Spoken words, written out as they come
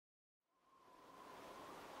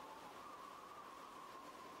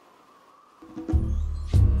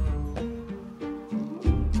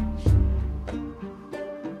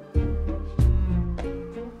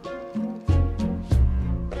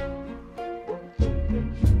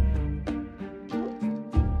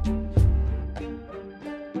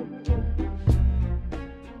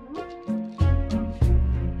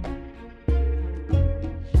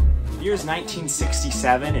year's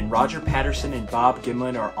 1967 and Roger Patterson and Bob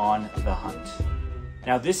Gimlin are on the hunt.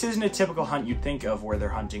 Now, this isn't a typical hunt you'd think of where they're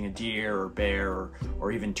hunting a deer or bear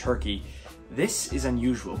or even turkey. This is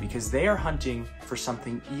unusual because they are hunting for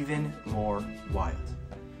something even more wild.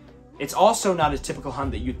 It's also not a typical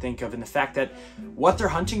hunt that you'd think of in the fact that what they're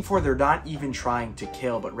hunting for, they're not even trying to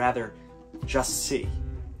kill, but rather just see.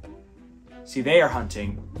 See, they are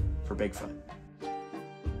hunting for Bigfoot.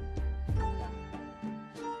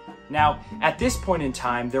 Now, at this point in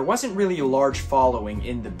time, there wasn't really a large following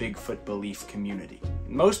in the Bigfoot belief community.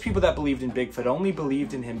 Most people that believed in Bigfoot only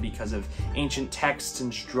believed in him because of ancient texts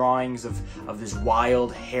and drawings of this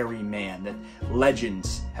wild, hairy man that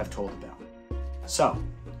legends have told about. So,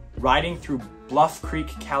 riding through Bluff Creek,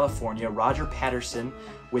 California, Roger Patterson,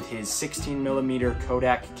 with his 16mm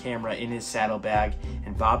Kodak camera in his saddlebag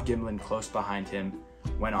and Bob Gimlin close behind him,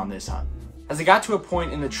 went on this hunt. As they got to a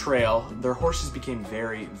point in the trail, their horses became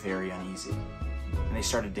very, very uneasy, and they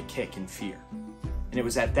started to kick in fear. And it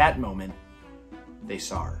was at that moment they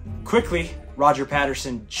saw her. Quickly, Roger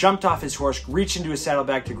Patterson jumped off his horse, reached into his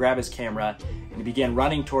saddlebag to grab his camera, and he began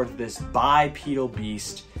running towards this bipedal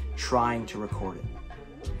beast, trying to record it.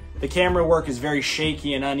 The camera work is very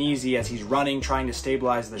shaky and uneasy as he's running, trying to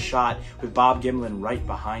stabilize the shot with Bob Gimlin right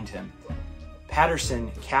behind him.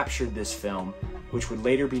 Patterson captured this film, which would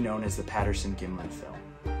later be known as the Patterson-Gimlin film.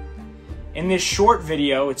 In this short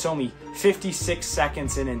video, it's only 56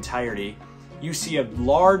 seconds in entirety, you see a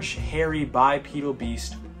large, hairy, bipedal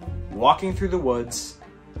beast walking through the woods.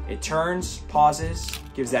 It turns, pauses,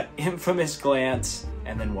 gives that infamous glance,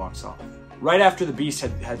 and then walks off. Right after the beast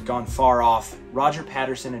had gone far off, Roger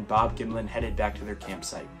Patterson and Bob Gimlin headed back to their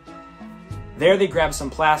campsite. There they grabbed some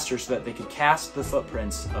plaster so that they could cast the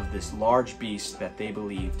footprints of this large beast that they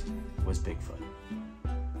believed was Bigfoot.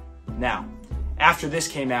 Now, after this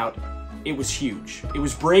came out, it was huge. It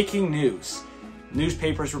was breaking news.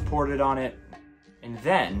 Newspapers reported on it, and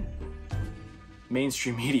then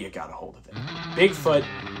mainstream media got a hold of it. Bigfoot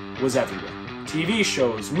was everywhere. TV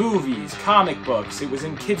shows, movies, comic books, it was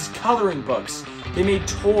in kids' coloring books. They made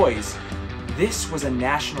toys. This was a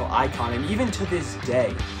national icon, and even to this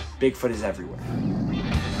day, Bigfoot is everywhere.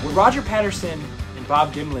 What Roger Patterson and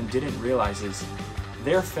Bob Gimlin didn't realize is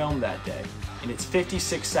their film that day, in its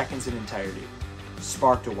 56 seconds in entirety,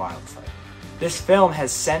 sparked a wildfire. This film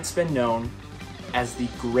has since been known as the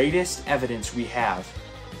greatest evidence we have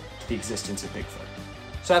to the existence of Bigfoot.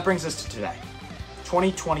 So that brings us to today,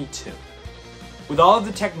 2022. With all of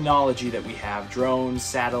the technology that we have, drones,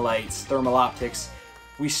 satellites, thermal optics,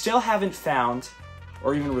 we still haven't found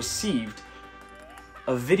or even received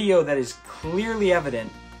a video that is clearly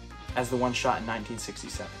evident as the one shot in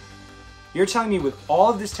 1967. You're telling me with all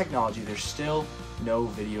of this technology, there's still no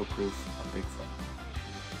video proof of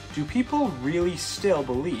Bigfoot. Do people really still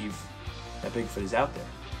believe that Bigfoot is out there?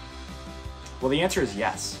 Well, the answer is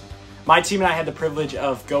yes. My team and I had the privilege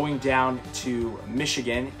of going down to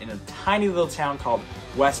Michigan in a tiny little town called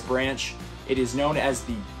West Branch. It is known as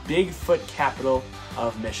the Bigfoot capital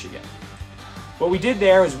of Michigan. What we did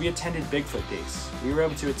there was we attended Bigfoot Days. We were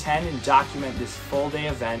able to attend and document this full-day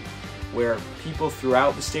event where people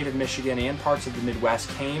throughout the state of Michigan and parts of the Midwest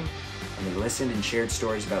came and they listened and shared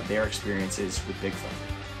stories about their experiences with Bigfoot.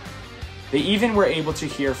 They even were able to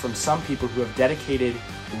hear from some people who have dedicated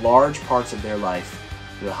large parts of their life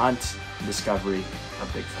to the hunt and discovery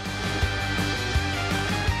of Bigfoot.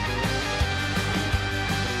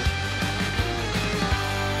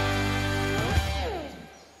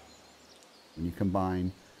 When you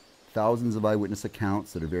combine thousands of eyewitness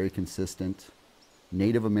accounts that are very consistent,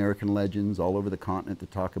 Native American legends all over the continent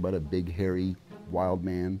that talk about a big, hairy, wild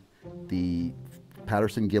man, the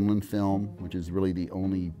Patterson-Gimlin film, which is really the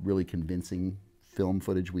only really convincing film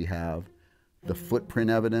footage we have, the footprint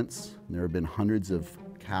evidence. There have been hundreds of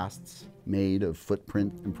casts made of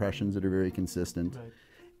footprint impressions that are very consistent,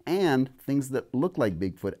 and things that look like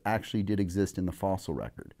Bigfoot actually did exist in the fossil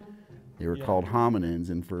record. They were called hominins,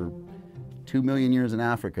 and for 2 million years in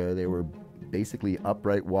Africa, they were basically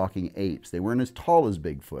upright walking apes. They weren't as tall as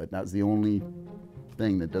Bigfoot. That's the only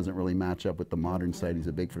thing that doesn't really match up with the modern sightings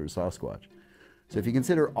of Bigfoot or Sasquatch. So if you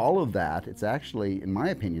consider all of that, it's actually, in my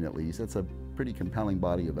opinion at least, it's a pretty compelling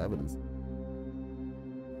body of evidence.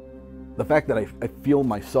 The fact that I feel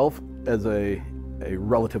myself as a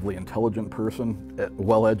relatively intelligent person,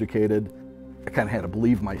 well-educated, I kind of had to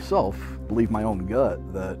believe myself, believe my own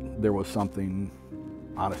gut, that there was something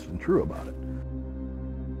honest and true about it.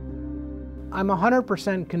 I'm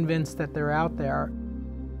 100% convinced that they're out there.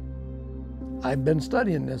 I've been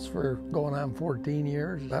studying this for going on 14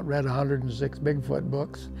 years. I've read 106 Bigfoot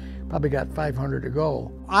books, probably got 500 to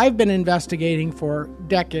go. I've been investigating for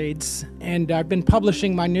decades, and I've been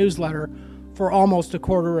publishing my newsletter for almost a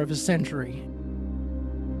quarter of a century.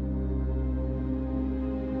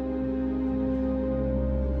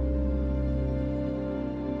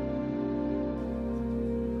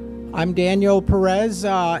 I'm Daniel Perez,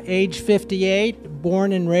 age 58,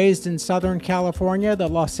 born and raised in Southern California, the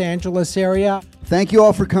Los Angeles area. Thank you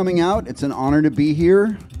all for coming out. It's an honor to be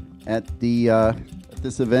here at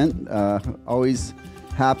this event. Always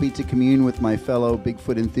happy to commune with my fellow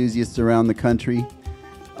Bigfoot enthusiasts around the country.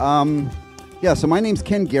 So my name's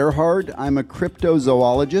Ken Gerhard. I'm a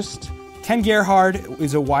cryptozoologist. Ken Gerhard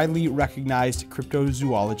is a widely recognized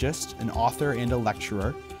cryptozoologist, an author, and a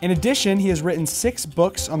lecturer. In addition, he has written 6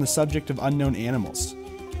 books on the subject of unknown animals.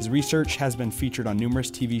 His research has been featured on numerous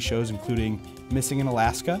TV shows including Missing in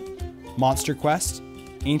Alaska, Monster Quest,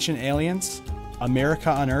 Ancient Aliens,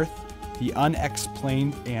 America Unearthed, The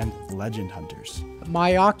Unexplained, and Legend Hunters.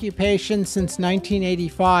 My occupation since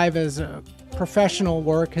 1985 as a professional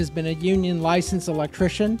work has been a union licensed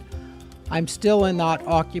electrician. I'm still in that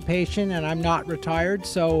occupation and I'm not retired,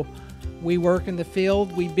 so we work in the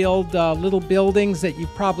field. We build little buildings that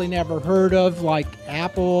you've probably never heard of, like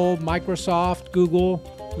Apple, Microsoft,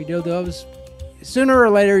 Google. We do those. Sooner or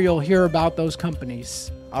later, you'll hear about those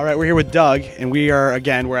companies. All right, we're here with Doug, and we're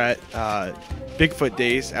at Bigfoot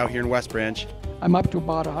Days out here in West Branch. I'm up to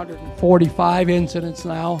about 145 incidents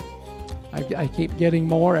now. I keep getting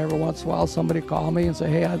more. Every once in a while, somebody call me and say,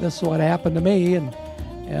 hey, this is what happened to me,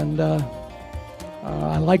 and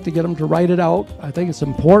I like to get them to write it out. I think it's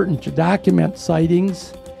important to document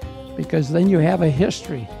sightings because then you have a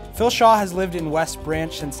history. Phil Shaw has lived in West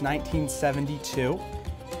Branch since 1972.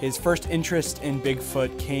 His first interest in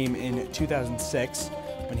Bigfoot came in 2006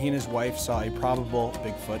 when he and his wife saw a probable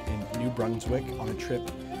Bigfoot in New Brunswick on a trip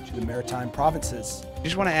to the Maritime Provinces. I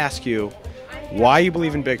just want to ask you why you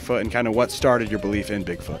believe in Bigfoot and kind of what started your belief in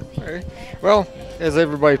Bigfoot. Okay. Well, as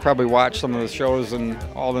everybody probably watched some of the shows and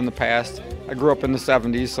all in the past, I grew up in the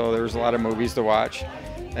 70s, so there was a lot of movies to watch.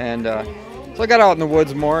 And so I got out in the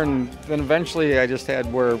woods more, and then eventually I just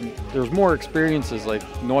had where there's more experiences, like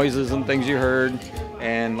noises and things you heard,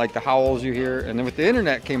 and like the howls you hear. And then with the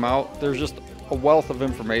internet came out, there's just a wealth of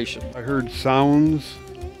information. I heard sounds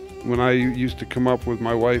when I used to come up with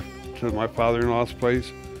my wife to my father-in-law's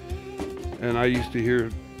place, and I used to hear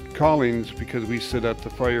callings because we sit at the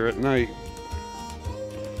fire at night.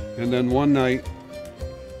 And then one night,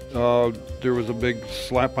 there was a big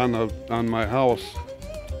slap on my house,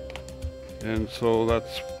 and so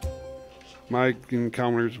that's my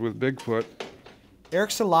encounters with Bigfoot. Eric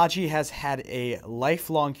Szilagyi has had a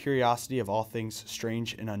lifelong curiosity of all things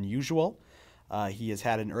strange and unusual. He has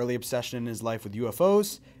had an early obsession in his life with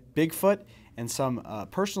UFOs, Bigfoot, and some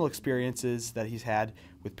personal experiences that he's had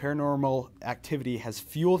with paranormal activity has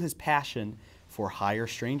fueled his passion for higher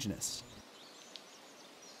strangeness.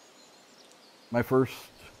 My first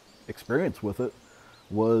experience with it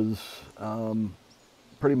was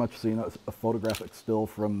pretty much seeing a photographic still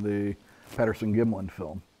from the Patterson-Gimlin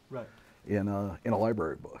film, right, in a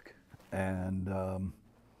library book, and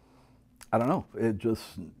I don't know,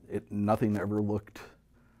 nothing ever looked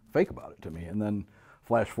fake about it to me. And then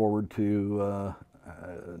flash forward to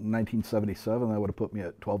 1977, that would have put me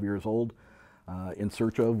at 12 years old, In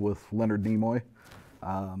Search of with Leonard Nimoy.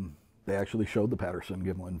 They actually showed the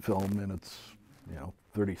Patterson-Gimlin film in its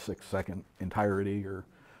 36-second entirety or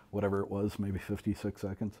whatever it was, maybe 56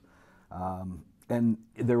 seconds. And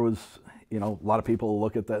there was, a lot of people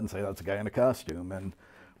look at that and say, that's a guy in a costume. And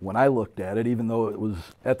when I looked at it, even though it was,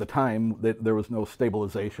 at the time, there was no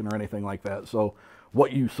stabilization or anything like that. So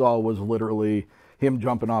what you saw was literally him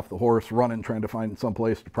jumping off the horse, running, trying to find some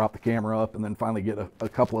place to prop the camera up, and then finally get a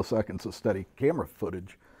couple of seconds of steady camera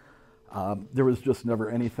footage. There was just never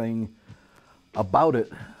anything about it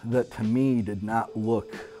that to me did not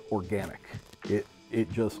look organic.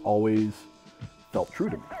 It just always felt true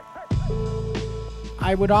to me.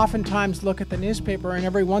 I would oftentimes look at the newspaper, and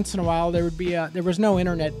every once in a while there would be there was no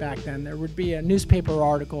internet back then. There would be a newspaper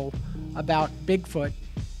article about Bigfoot,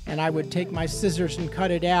 and I would take my scissors and cut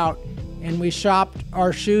it out, and we shopped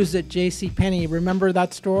our shoes at JCPenney. Remember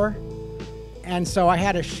that store? And so I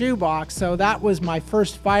had a shoe box, so that was my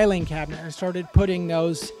first filing cabinet. I started putting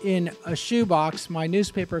those in a shoe box, my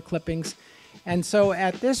newspaper clippings. And so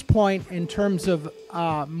at this point, in terms of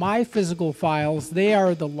my physical files, they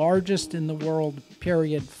are the largest in the world,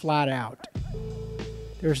 period, flat out.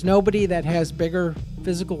 There's nobody that has bigger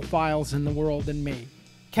physical files in the world than me.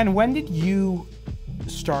 Ken, when did you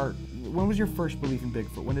start when was your first belief in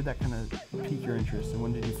Bigfoot? When did that kind of pique your interest, and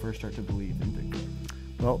when did you first start to believe in Bigfoot?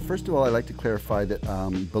 Well, first of all, I'd like to clarify that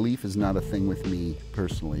belief is not a thing with me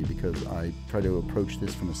personally, because I try to approach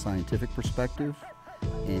this from a scientific perspective.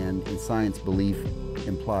 And in science, belief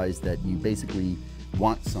implies that you basically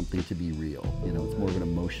want something to be real. You know, it's more of an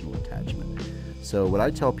emotional attachment. So what I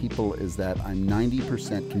tell people is that I'm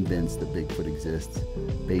 90% convinced that Bigfoot exists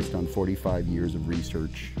based on 45 years of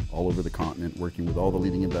research all over the continent, working with all the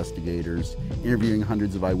leading investigators, interviewing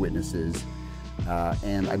hundreds of eyewitnesses,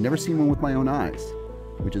 and I've never seen one with my own eyes,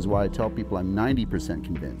 which is why I tell people I'm 90%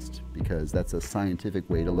 convinced, because that's a scientific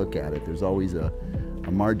way to look at it. There's always a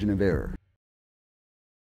margin of error.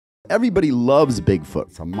 Everybody loves Bigfoot.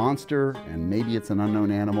 It's a monster, and maybe it's an unknown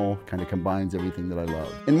animal, kind of combines everything that I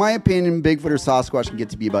love. In my opinion, Bigfoot or Sasquatch can get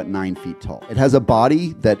to be about 9 feet tall. It has a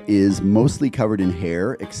body that is mostly covered in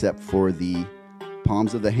hair, except for the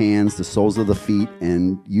palms of the hands, the soles of the feet,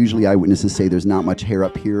 and usually eyewitnesses say there's not much hair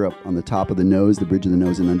up here, up on the top of the nose, the bridge of the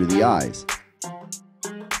nose, and under the eyes.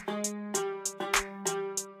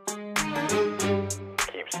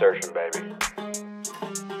 Keep searching, baby.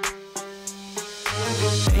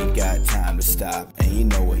 Ain't got time to stop, and you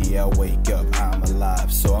know what, yeah, I wake up, I'm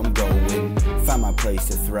alive, so I'm going, find my place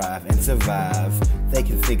to thrive and survive. They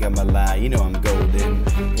can think I'm a lie, you know I'm golden,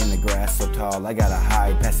 in the grass so tall, I gotta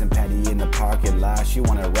hide, passing Patty in the parking lot, she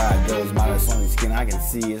wanna ride, girls, modest only skin I can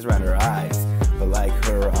see is around her eyes, but like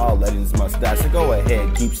her, all legends must die, so go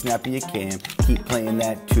ahead, keep snapping you can, keep playing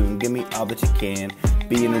that tune, give me all that you can.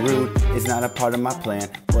 Being rude is not a part of my plan.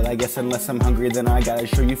 Well, I guess unless I'm hungry, then I gotta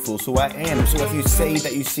show you fool. So I am. So if you say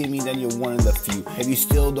that you see me, then you're one of the few. If you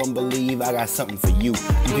still don't believe, I got something for you.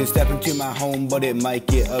 You can step into my home, but it might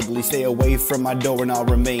get ugly. Stay away from my door and I'll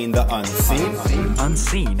remain the unseen.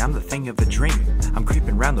 Unseen, I'm the thing of a dream. I'm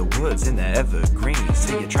creeping around the woods in the evergreens.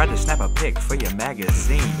 So you try to snap a pic for your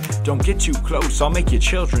magazine. Don't get too close, I'll make your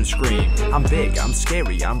children scream. I'm big, I'm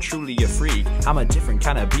scary, I'm truly a freak. I'm a different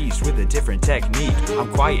kind of beast with a different technique.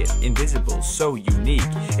 I'm quiet, invisible, so unique.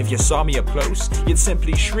 If you saw me up close, you'd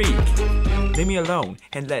simply shriek. Leave me alone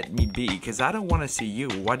and let me be, cause I don't wanna see you,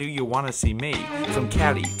 why do you wanna see me? From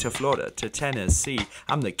Cali to Florida to Tennessee,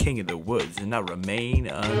 I'm the king of the woods and I remain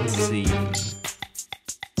unseen.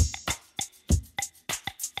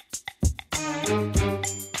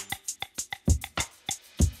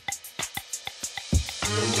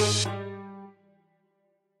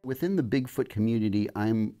 Within the Bigfoot community,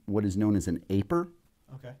 I'm what is known as an aper.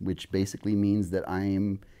 Okay. Which basically means that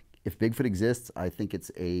if Bigfoot exists, I think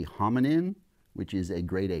it's a hominin, which is a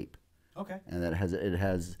great ape. Okay. And that it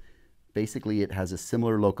has a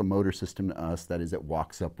similar locomotor system to us, that is, it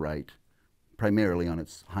walks upright, primarily on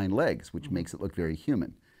its hind legs, which makes it look very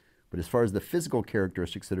human. But as far as the physical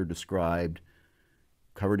characteristics that are described,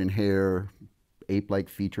 covered in hair, ape-like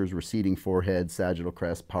features, receding forehead, sagittal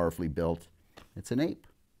crest, powerfully built, it's an ape.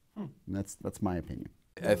 And that's my opinion.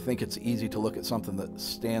 I think it's easy to look at something that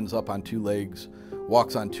stands up on 2 legs,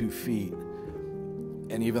 walks on 2 feet,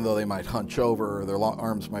 and even though they might hunch over, or their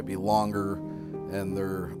arms might be longer, and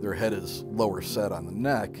their head is lower set on the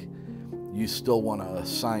neck, you still want to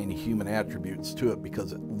assign human attributes to it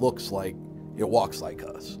because it looks like it walks like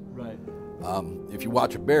us. Right. If you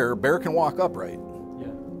watch a bear can walk upright, Yeah.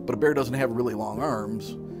 but a bear doesn't have really long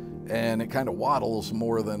arms, and it kind of waddles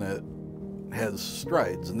more than it has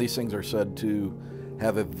strides, and these things are said to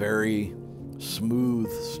have a very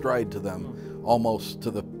smooth stride to them, almost to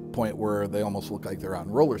the point where they almost look like they're on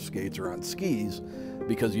roller skates or on skis,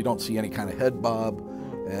 because you don't see any kind of head bob,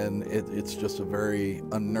 and it's just a very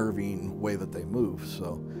unnerving way that they move.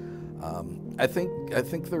 So I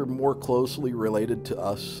think they're more closely related to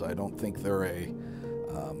us. I don't think they're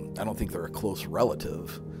a close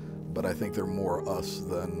relative, but I think they're more us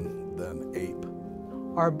than ape.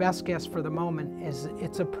 Our best guess for the moment is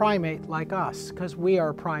it's a primate like us, because we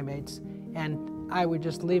are primates, and I would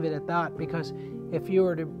just leave it at that, because if you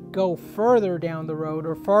were to go further down the road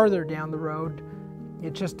or farther down the road,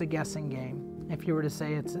 it's just a guessing game. If you were to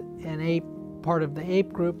say it's an ape, part of the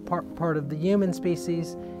ape group, part of the human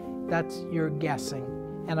species, that's your guessing.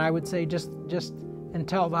 And I would say just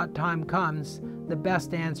until that time comes, the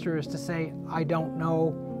best answer is to say, I don't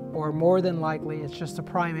know, or more than likely it's just a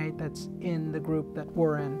primate that's in the group that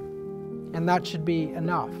we're in. And that should be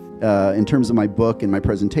enough. In terms of my book and my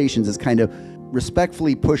presentations, is kind of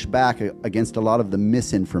respectfully push back against a lot of the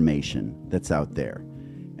misinformation that's out there.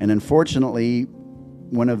 And unfortunately,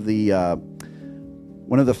 one of the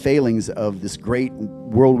One of the failings of this great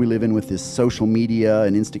world we live in with this social media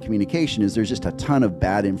and instant communication is there's just a ton of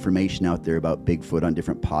bad information out there about Bigfoot on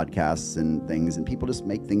different podcasts and things, and people just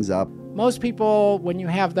make things up. Most people, when you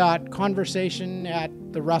have that conversation at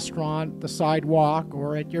the restaurant, the sidewalk,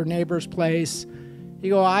 or at your neighbor's place, you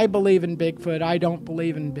go, I believe in Bigfoot, I don't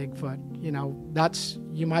believe in Bigfoot. You know,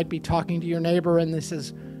 you might be talking to your neighbor and this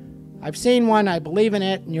is, I've seen one, I believe in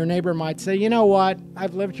it, and your neighbor might say, you know what,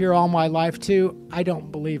 I've lived here all my life too, I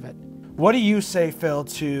don't believe it. What do you say, Phil,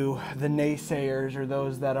 to the naysayers or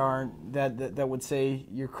those that aren't, that would say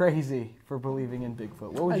you're crazy for believing in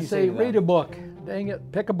Bigfoot? What would you say to them? Read a book. Dang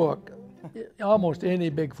it, pick a book. Almost any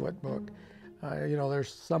Bigfoot book. You know,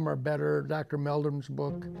 there's some are better. Dr. Meldrum's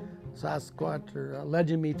book, Sasquatch, or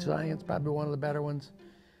Legend Meets Science, probably one of the better ones.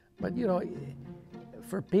 But, you know,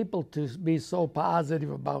 for people to be so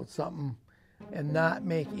positive about something and not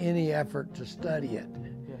make any effort to study it.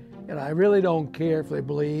 And I really don't care if they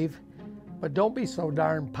believe, but don't be so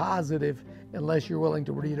darn positive unless you're willing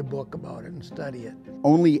to read a book about it and study it.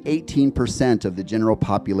 Only 18% of the general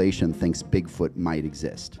population thinks Bigfoot might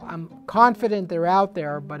exist. I'm confident they're out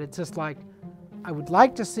there, but it's just like, I would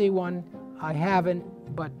like to see one, I haven't,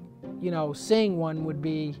 but, you know, seeing one would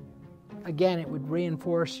be, again, it would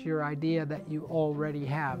reinforce your idea that you already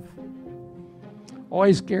have.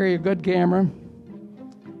 Always carry a good camera,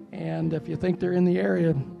 and if you think they're in the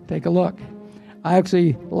area, take a look.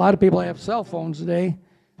 A lot of people have cell phones today.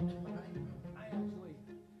 I actually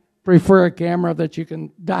prefer a camera that you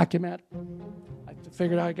can document. I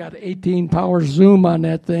figured I got 18 power zoom on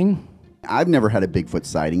that thing. I've never had a Bigfoot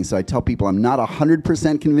sighting, so I tell people I'm not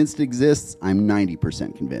 100% convinced it exists, I'm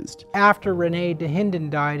 90% convinced. After Renee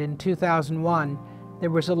DeHinden died in 2001,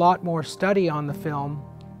 there was a lot more study on the film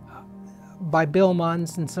by Bill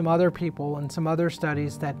Munns and some other people and some other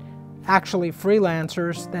studies that actually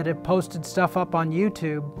freelancers that have posted stuff up on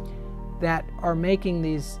YouTube that are making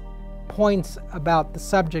these points about the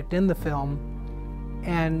subject in the film,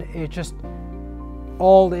 and it just,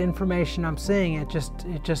 all the information I'm seeing,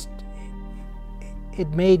 it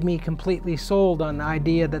made me completely sold on the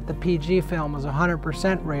idea that the PG film is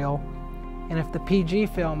 100% real, and if the PG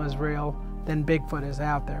film is real, then Bigfoot is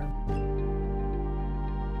out there.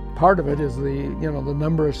 Part of it is the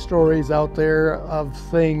number of stories out there of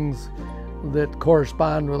things that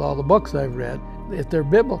correspond with all the books I've read. If they're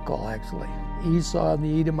biblical, actually. Esau and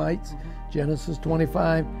the Edomites, Genesis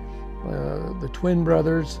 25, the twin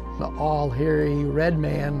brothers, the all-hairy red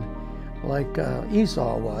man like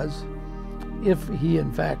Esau was. If he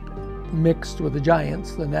in fact mixed with the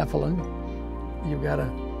giants, the Nephilim, you've got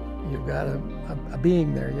a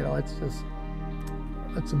being there. You know,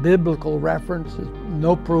 it's a biblical reference. There's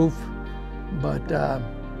no proof, but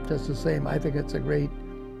just the same, I think it's a great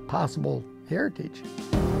possible heritage.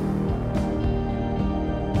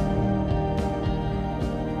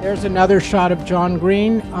 There's another shot of John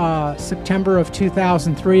Green, September of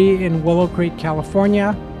 2003 in Willow Creek,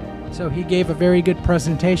 California. So he gave a very good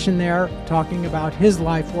presentation there talking about his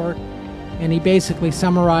life work, and he basically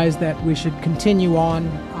summarized that we should continue on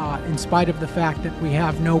in spite of the fact that we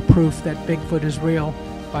have no proof that Bigfoot is real,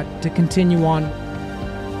 but to continue on